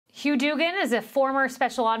Hugh Dugan is a former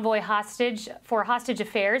special envoy for hostage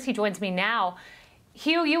affairs. He joins me now.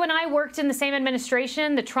 Hugh, you and I worked in the same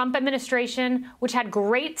administration, the Trump administration, which had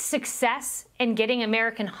great success in getting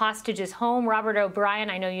American hostages home. Robert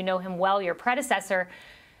O'Brien, I know you know him well, your predecessor.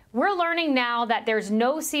 We're learning now that there's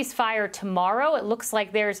no ceasefire tomorrow. It looks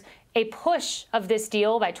like there's a push of this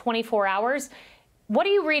deal by 24 hours. What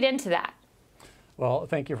do you read into that? Well,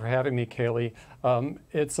 thank you for having me, Kaylee.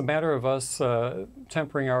 It's a matter of us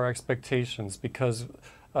tempering our expectations because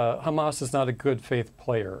Hamas is not a good faith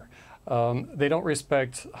player. They don't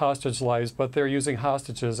respect hostage lives, but they're using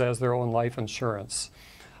hostages as their own life insurance.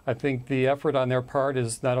 I think the effort on their part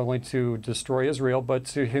is not only to destroy Israel, but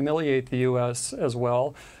to humiliate the U.S. as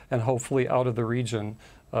well, and hopefully out of the region,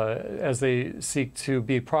 as they seek to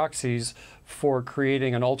be proxies for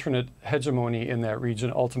creating an alternate hegemony in that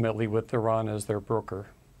region, ultimately with Iran as their broker.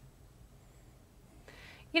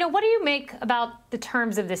 You know, what do you make about the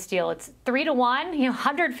terms of this deal? It's 3-1,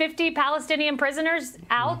 150 Palestinian prisoners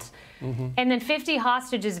out, and then 50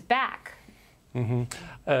 hostages back.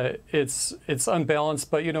 It's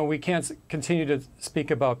unbalanced, but we can't continue to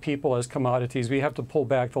speak about people as commodities. We have to pull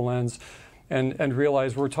back the lens and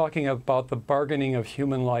realize we're talking about the bargaining of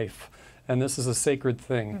human life, and this is a sacred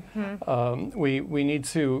thing. We need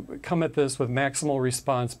to come at this with maximal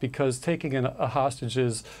response because taking a hostage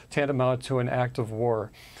is tantamount to an act of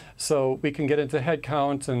war. So we can get into head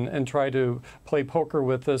count and try to play poker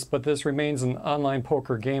with this, but this remains an online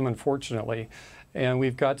poker game, unfortunately. And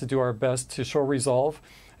we've got to do our best to show resolve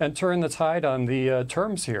and turn the tide on the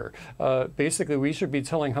terms here. Basically, we should be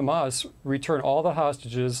telling Hamas, return all the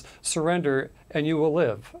hostages, surrender, and you will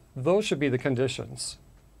live. Those should be the conditions.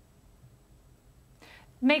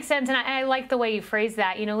 Makes sense, and I like the way you phrase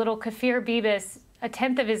that. Little Kafir Bibas, a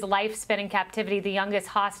tenth of his life spent in captivity, the youngest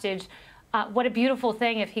hostage. What a beautiful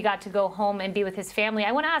thing if he got to go home and be with his family.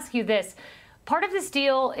 I want to ask you this. Part of this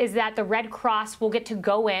deal is that the Red Cross will get to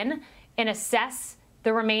go in and assess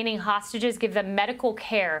the remaining hostages, give them medical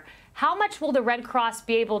care. How much will the Red Cross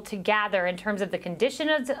be able to gather in terms of the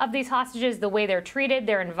conditions of these hostages, the way they're treated,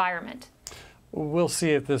 their environment? We'll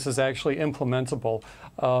see if this is actually implementable.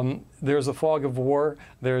 There's a fog of war,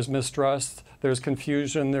 there's mistrust, there's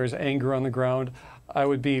confusion, there's anger on the ground. I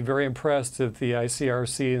would be very impressed if the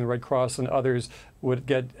ICRC and the Red Cross and others would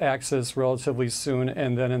get access relatively soon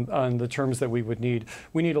and then on the terms that we would need.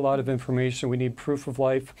 We need a lot of information. We need proof of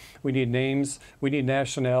life. We need names. We need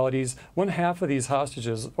nationalities. 1/2 of these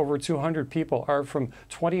hostages, over 200 people, are from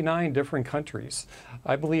 29 different countries.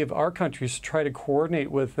 I believe our country should try to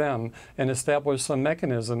coordinate with them and establish some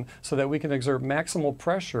mechanism so that we can exert maximal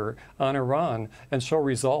pressure on Iran and show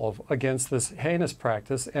resolve against this heinous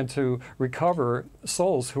practice and to recover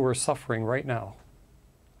souls who are suffering right now.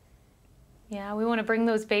 Yeah, we want to bring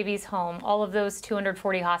those babies home, all of those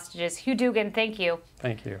 240 hostages. Hugh Dugan, thank you.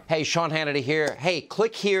 Thank you. Hey, Sean Hannity here. Hey,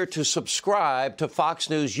 click here to subscribe to Fox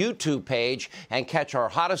News YouTube page and catch our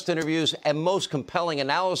hottest interviews and most compelling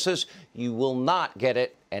analysis. You will not get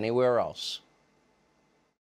it anywhere else.